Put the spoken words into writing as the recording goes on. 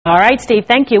All right, Steve,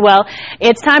 thank you. Well,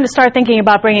 it's time to start thinking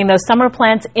about bringing those summer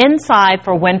plants inside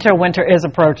for winter. Winter is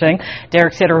approaching.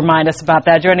 Derek's here to remind us about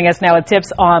that. Joining us now with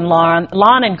tips on lawn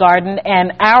and garden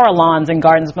and our lawns and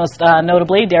gardens, most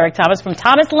notably Derek Thomas from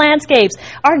Thomas Landscapes,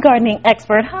 our gardening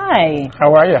expert. Hi.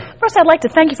 How are you? First, I'd like to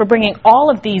thank you for bringing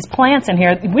all of these plants in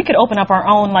here. We could open up our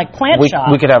own, plant shop.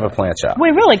 We could have a plant shop.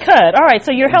 We really could. All right, so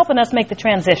you're helping us make the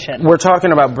transition. We're talking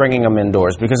about bringing them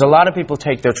indoors because a lot of people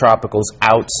take their tropicals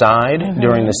outside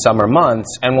during the summer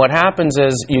months, and what happens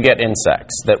is you get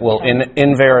insects that will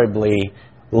invariably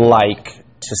like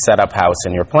to set up house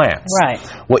in your plants. Right.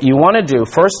 What you want to do,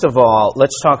 first of all,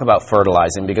 let's talk about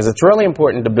fertilizing, because it's really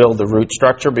important to build the root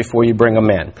structure before you bring them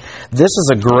in. this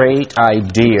is a great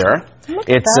idea.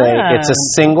 It's a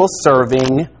single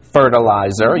serving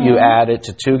fertilizer. You add it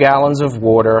to 2 gallons of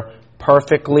water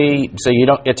perfectly, so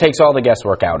it takes all the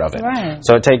guesswork out of it. Right.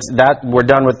 So it takes that, we're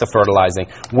done with the fertilizing.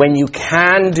 When you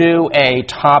can do a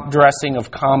top dressing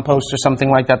of compost or something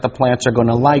like that, the plants are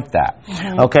going to like that.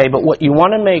 Okay, but what you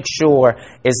want to make sure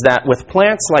is that with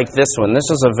plants like this one, this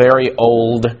is a very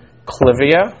old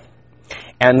clivia,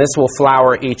 and this will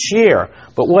flower each year.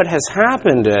 But what has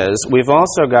happened is we've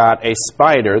also got a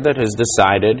spider that has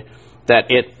decided that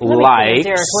it likes...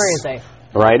 Derek, where is he?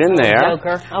 Right in there.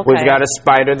 Okay. We've got a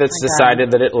spider that's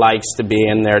decided that it likes to be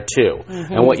in there too.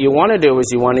 And what you want to do is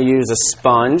you want to use a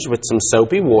sponge with some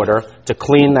soapy water to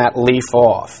clean that leaf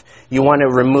off. You want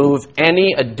to remove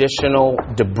any additional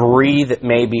debris that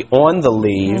may be on the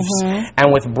leaves.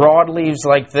 And with broad leaves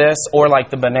like this, or like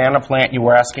the banana plant, you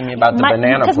were asking me about the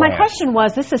banana plant. Because my question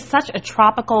was, this is such a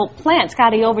tropical plant.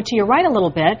 Scotty, over to your right a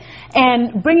little bit.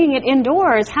 And bringing it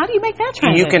indoors, how do you make that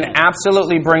transition? You can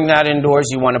absolutely bring that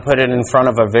indoors. You want to put it in front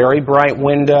of a very bright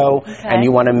window. And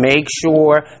you want to make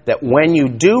sure that when you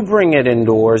do bring it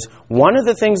indoors, one of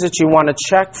the things that you want to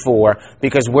check for,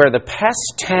 because where the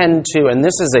pests tend to, and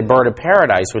this is a bird of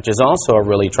paradise, which is also a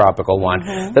really tropical one,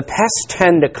 the pests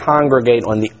tend to congregate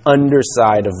on the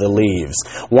underside of the leaves.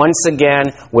 Once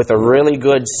again, with a really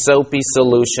good soapy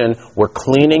solution, we're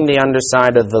cleaning the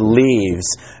underside of the leaves,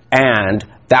 and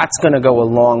that's going to go a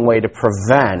long way to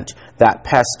prevent that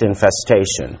pest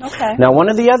infestation. Now, one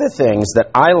of the other things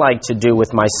that I like to do with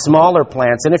my smaller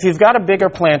plants, and if you've got a bigger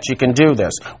plant, you can do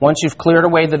this. Once you've cleared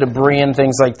away the debris and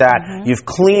things like that, you've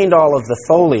cleaned all of the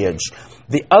foliage.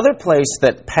 The other place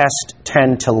that pests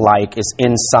tend to like is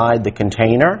inside the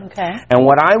container. And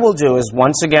what I will do is,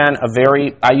 once again,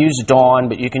 I use Dawn,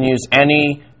 but you can use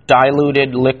any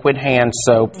diluted liquid hand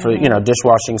soap for,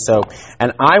 dishwashing soap.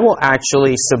 And I will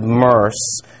actually submerge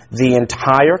the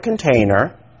entire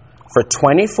container for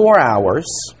 24 hours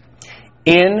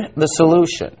in the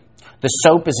solution. The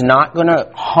soap is not going to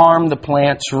harm the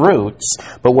plant's roots,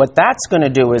 but what that's going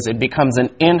to do is it becomes an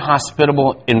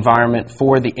inhospitable environment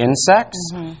for the insects,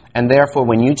 and therefore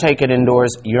when you take it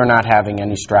indoors, you're not having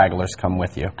any stragglers come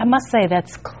with you. I must say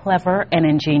that's clever and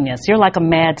ingenious. You're like a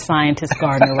mad scientist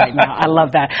gardener right now. I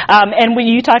love that. And when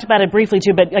you talked about it briefly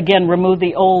too, but again, remove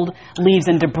the old leaves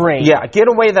and debris. Yeah, get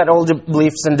away that old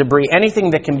leaves and debris.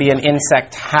 Anything that can be an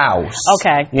insect house.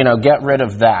 Get rid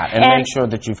of that and make sure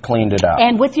that you've cleaned it up.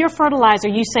 And with your fertilizer,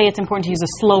 you say it's important to use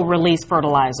a slow-release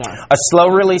fertilizer. A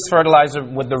slow-release fertilizer,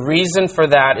 the reason for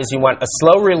that is you want a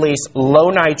slow-release,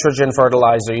 low-nitrogen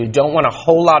fertilizer. You don't want a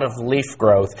whole lot of leaf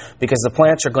growth because the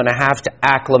plants are going to have to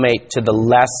acclimate to the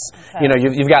less,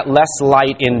 you've got less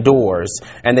light indoors,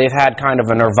 and they've had kind of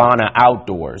a nirvana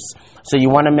outdoors. So you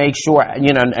want to make sure,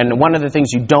 and one of the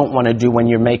things you don't want to do when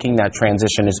you're making that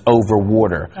transition is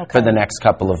overwater for the next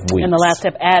couple of weeks. And the last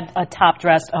tip, add a top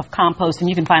dress of compost, and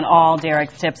you can find all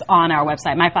Derek's tips on our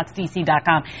website,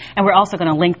 myfoxdc.com. And we're also going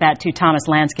to link that to Thomas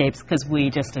Landscapes because we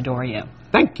just adore you.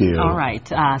 Thank you. All right.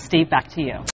 Steve, back to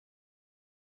you.